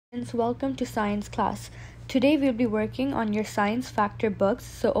Students, welcome to science class. Today we'll be working on your science factor books,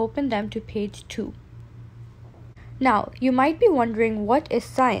 so open them to page 2. Now, you might be wondering, what is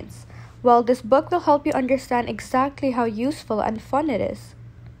science? Well, this book will help you understand exactly how useful and fun it is.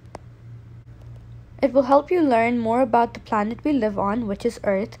 It will help you learn more about the planet we live on, which is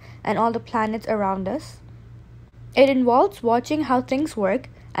Earth, and all the planets around us. It involves watching how things work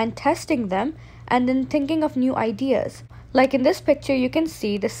and testing them, and then thinking of new ideas. Like in this picture, you can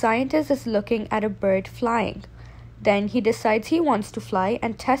see the scientist is looking at a bird flying. Then he decides he wants to fly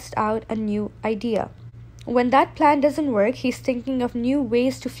and test out a new idea. When that plan doesn't work, he's thinking of new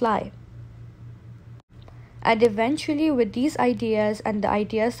ways to fly. And eventually, with these ideas and the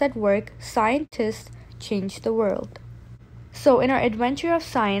ideas that work, scientists change the world. So in our adventure of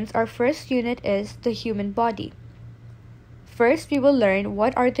science, our first unit is the human body. First, we will learn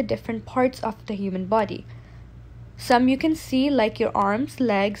what are the different parts of the human body. Some you can see, like your arms,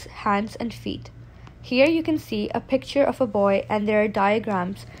 legs, hands, and feet. Here you can see a picture of a boy and there are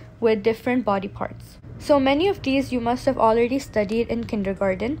diagrams with different body parts. So many of these you must have already studied in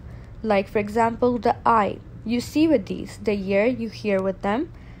kindergarten. Like for example, the eye, you see with these. The ear, you hear with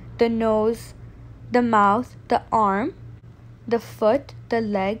them. The nose, the mouth, the arm, the foot, the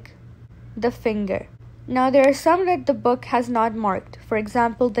leg, the finger. Now there are some that the book has not marked. For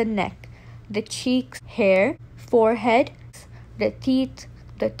example, the neck, the cheeks, hair, forehead, the teeth,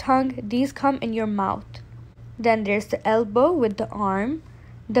 the tongue, these come in your mouth. Then there's the elbow with the arm,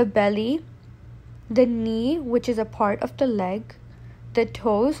 the belly, the knee, which is a part of the leg, the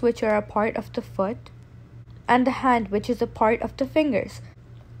toes, which are a part of the foot, and the hand, which is a part of the fingers.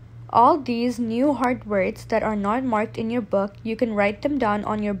 All these new hard words that are not marked in your book, you can write them down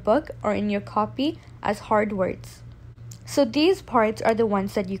on your book or in your copy as hard words. So these parts are the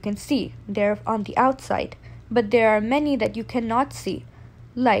ones that you can see. They're on the outside. But there are many that you cannot see.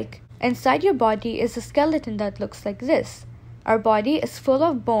 Like, inside your body is a skeleton that looks like this. Our body is full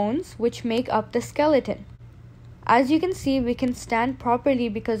of bones which make up the skeleton. As you can see, we can stand properly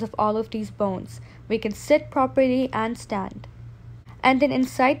because of all of these bones. We can sit properly and stand. And then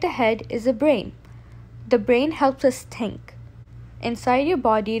inside the head is a brain. The brain helps us think. Inside your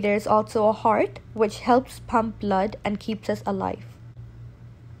body, there is also a heart which helps pump blood and keeps us alive.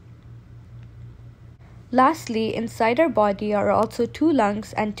 Lastly, inside our body are also 2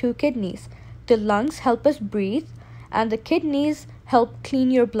 lungs and 2 kidneys. The lungs help us breathe and the kidneys help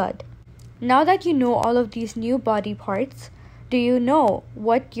clean your blood. Now that you know all of these new body parts, do you know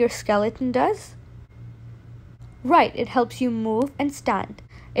what your skeleton does? Right, it helps you move and stand.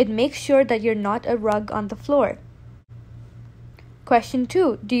 It makes sure that you're not a rug on the floor. Question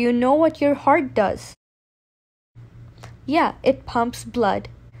 2. Do you know what your heart does? Yeah, it pumps blood.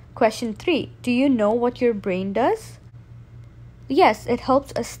 Question 3. Do you know what your brain does? Yes, it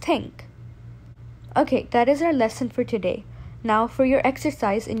helps us think. Okay, that is our lesson for today. Now for your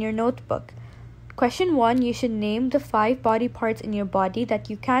exercise in your notebook. Question 1. You should name the 5 body parts in your body that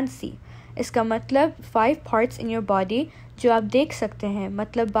you can see. इसका मतलब 5 parts in your body जो आप देख सकते हैं,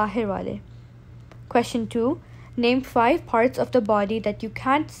 मतलब बाहर वाले. Question 2. Name 5 parts of the body that you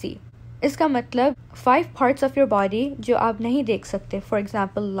can't see. इसका मतलब 5 parts of your body जो आप नहीं देख सकते, for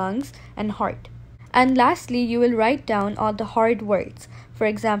example lungs and heart. And lastly, you will write down all the hard words, for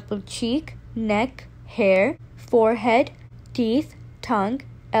example cheek, neck, hair, forehead, teeth, tongue,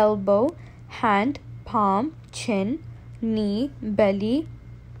 elbow, hand, palm, chin, knee, belly,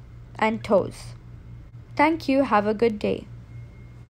 and toes. Thank you. Have a good day.